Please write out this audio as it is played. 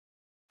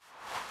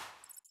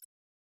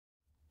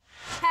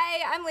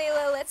I'm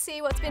Leela. Let's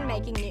see what's been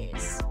making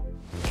news.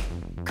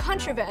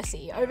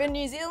 Controversy over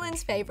New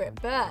Zealand's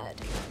favourite bird.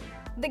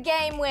 The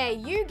game where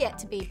you get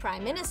to be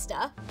Prime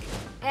Minister.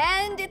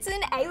 And it's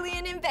an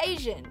alien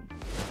invasion.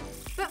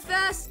 But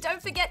first,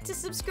 don't forget to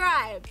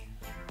subscribe.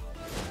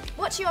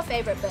 What's your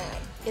favourite bird?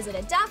 Is it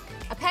a duck,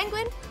 a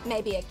penguin,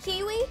 maybe a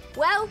kiwi?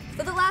 Well,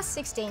 for the last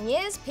 16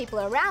 years, people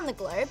around the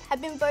globe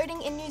have been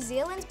voting in New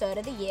Zealand's Bird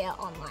of the Year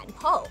online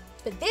poll.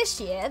 But this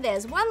year,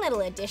 there's one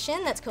little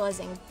addition that's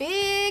causing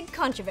big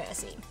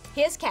controversy.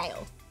 Here's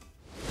Kale.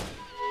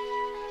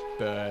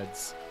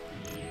 Birds.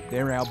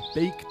 They're our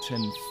beaked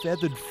and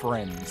feathered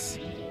friends.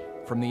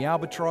 From the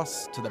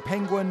albatross to the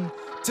penguin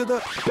to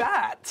the...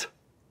 Bat?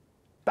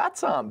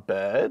 Bats aren't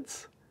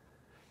birds.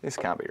 This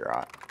can't be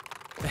right.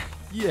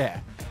 Yeah,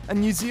 a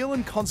New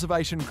Zealand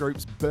conservation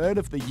group's Bird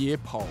of the Year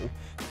poll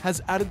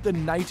has added the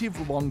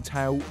native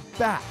long-tail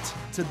bat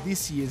to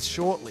this year's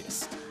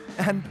shortlist.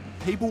 And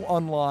people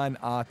online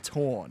are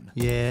torn.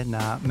 Yeah,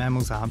 nah,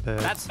 mammals aren't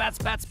birds. Bats.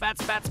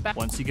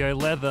 Once you go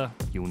leather,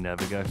 you'll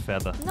never go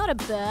feather. Not a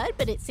bird,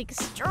 but it's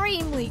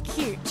extremely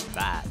cute.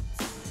 Bats.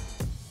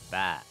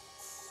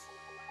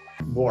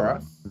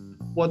 Bora,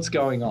 what's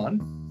going on?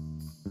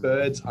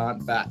 Birds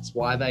aren't bats.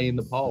 Why are they in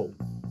the poll?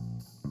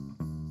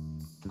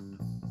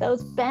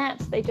 Those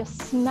bats, they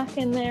just snuck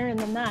in there in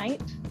the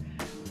night.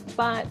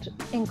 But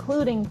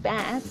including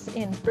bats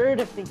in Bird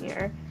of the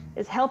Year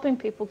is helping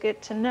people get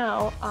to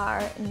know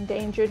our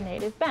endangered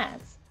native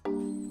bats.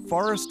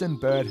 Forest and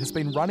Bird has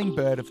been running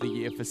Bird of the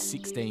Year for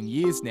 16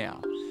 years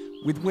now,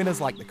 with winners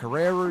like the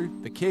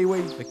kereru, the kiwi,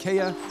 the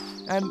kea,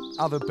 and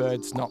other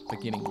birds not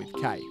beginning with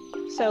K.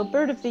 So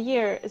Bird of the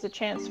Year is a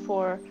chance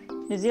for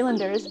New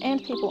Zealanders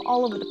and people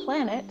all over the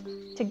planet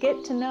to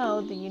get to know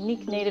the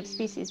unique native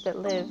species that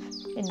live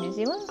in New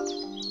Zealand.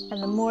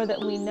 And the more that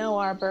we know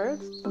our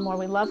birds, the more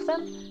we love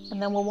them,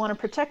 and then we'll want to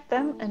protect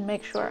them and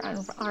make sure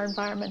our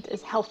environment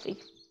is healthy.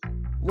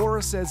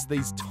 Laura says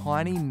these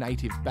tiny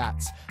native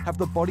bats have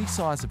the body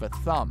size of a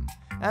thumb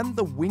and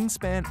the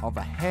wingspan of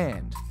a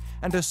hand,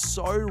 and are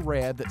so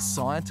rare that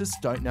scientists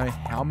don't know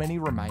how many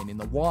remain in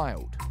the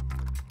wild.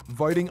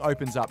 Voting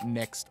opens up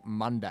next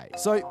Monday,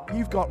 so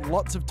you've got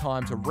lots of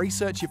time to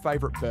research your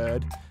favourite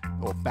bird,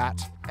 or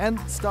bat, and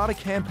start a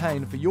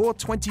campaign for your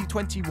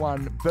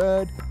 2021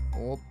 Bird,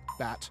 or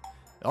Bat,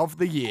 of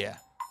the Year.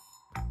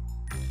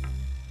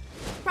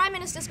 Prime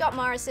Minister Scott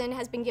Morrison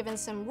has been given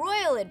some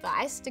royal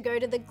advice to go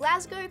to the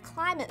Glasgow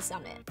Climate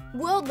Summit.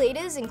 World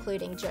leaders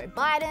including Joe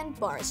Biden,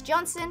 Boris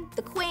Johnson,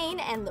 the Queen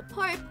and the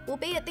Pope will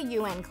be at the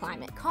UN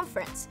Climate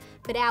Conference,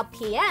 but our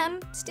PM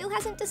still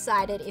hasn't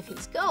decided if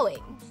he's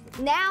going.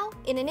 Now,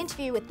 in an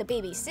interview with the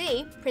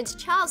BBC, Prince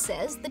Charles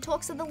says the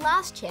talks are the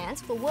last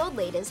chance for world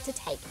leaders to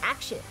take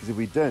action. If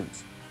we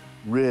don't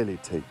really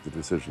take the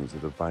decisions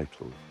that are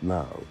vital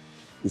now,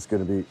 it's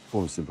going to be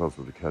almost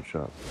impossible to catch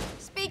up.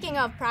 Speaking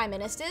of Prime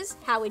Ministers,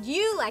 how would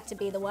you like to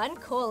be the one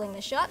calling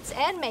the shots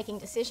and making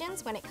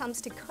decisions when it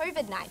comes to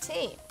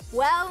COVID-19?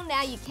 Well,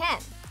 now you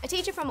can. A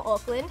teacher from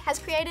Auckland has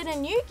created a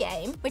new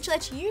game which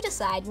lets you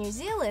decide New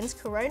Zealand's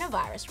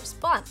coronavirus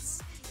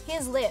response.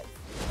 Here's Liv.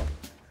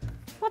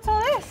 What's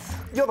all this?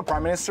 You're the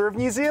Prime Minister of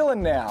New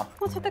Zealand now.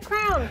 What's with the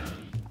crown?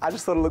 I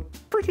just thought it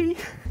looked pretty.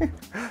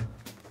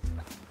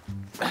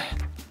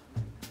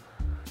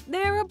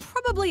 There are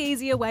probably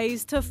easier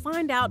ways to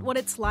find out what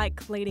it's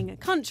like leading a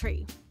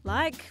country.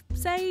 Like,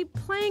 say,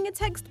 playing a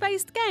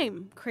text-based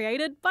game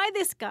created by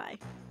this guy.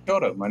 Kia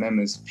ora, my name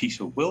is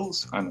Peter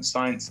Wills. I'm a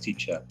science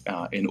teacher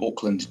in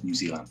Auckland, New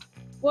Zealand.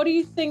 What do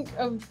you think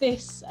of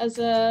this as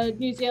a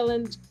New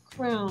Zealand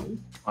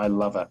crown? I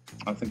love it.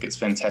 I think it's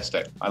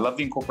fantastic. I love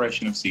the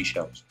incorporation of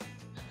seashells.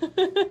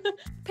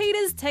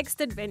 Peter's text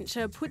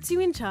adventure puts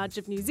you in charge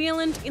of New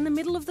Zealand in the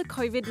middle of the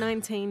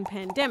COVID-19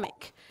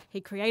 pandemic.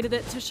 He created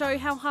it to show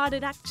how hard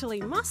it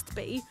actually must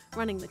be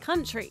running the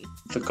country.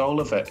 The goal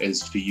of it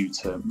is for you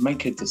to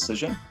make a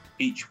decision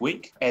each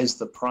week as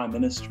the Prime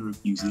Minister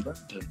of New Zealand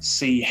and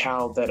see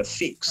how that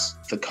affects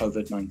the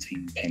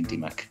COVID-19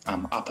 pandemic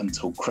up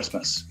until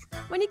Christmas.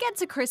 When you get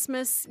to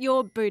Christmas,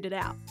 you're booted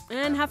out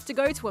and have to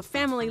go to a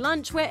family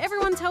lunch where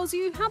everyone tells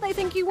you how they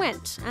think you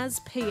went as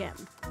PM.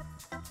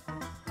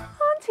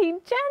 Auntie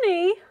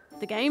Jenny!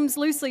 The game's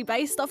loosely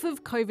based off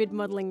of COVID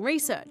modelling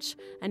research,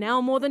 and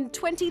now more than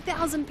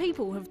 20,000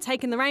 people have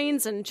taken the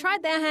reins and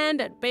tried their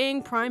hand at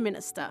being Prime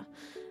Minister.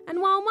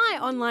 And while my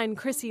online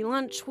Chrissy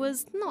lunch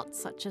was not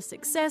such a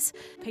success,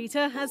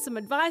 Peter has some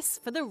advice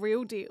for the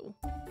real deal.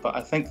 But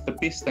I think the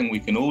best thing we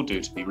can all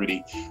do to be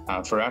ready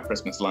for our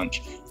Christmas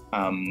lunch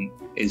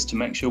is to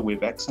make sure we're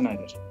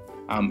vaccinated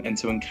and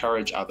to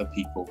encourage other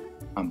people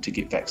to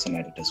get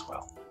vaccinated as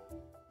well.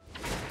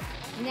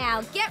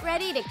 Now get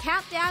ready to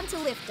count down to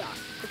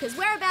liftoff, because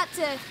we're about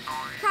to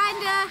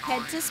kinda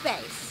head to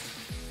space.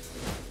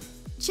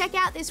 Check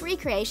out this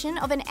recreation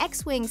of an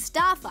X-Wing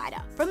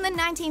starfighter from the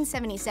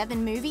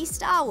 1977 movie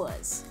Star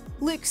Wars.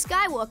 Luke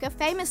Skywalker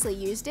famously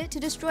used it to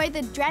destroy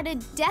the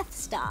dreaded Death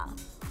Star.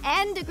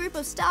 And a group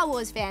of Star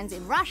Wars fans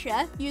in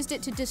Russia used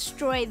it to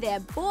destroy their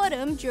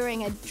boredom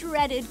during a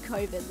dreaded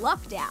COVID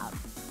lockdown.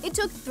 It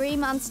took 3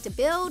 months to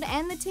build,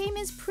 and the team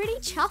is pretty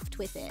chuffed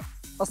with it.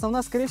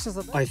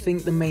 I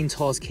think the main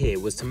task here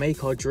was to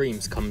make our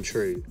dreams come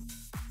true.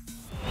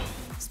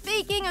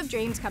 Speaking of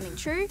dreams coming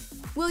true,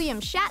 William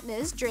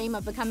Shatner's dream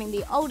of becoming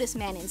the oldest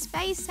man in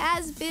space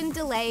has been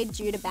delayed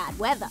due to bad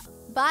weather.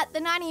 But the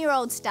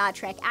 90-year-old Star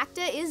Trek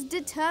actor is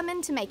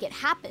determined to make it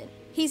happen.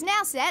 He's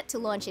now set to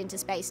launch into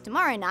space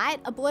tomorrow night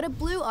aboard a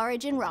Blue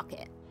Origin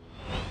rocket.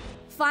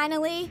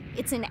 Finally,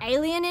 it's an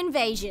alien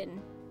invasion.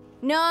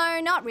 No,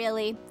 not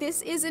really.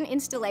 This is an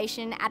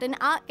installation at an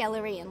art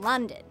gallery in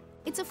London.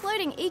 It's a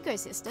floating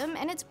ecosystem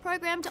and it's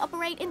programmed to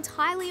operate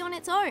entirely on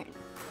its own.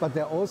 But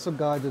they're also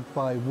guided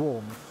by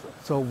warmth,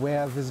 so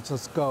where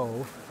visitors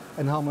go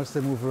and how much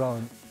they move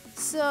around.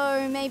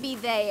 So maybe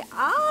they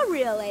are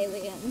real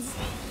aliens.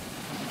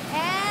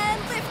 And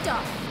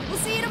liftoff. We'll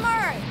see you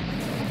tomorrow.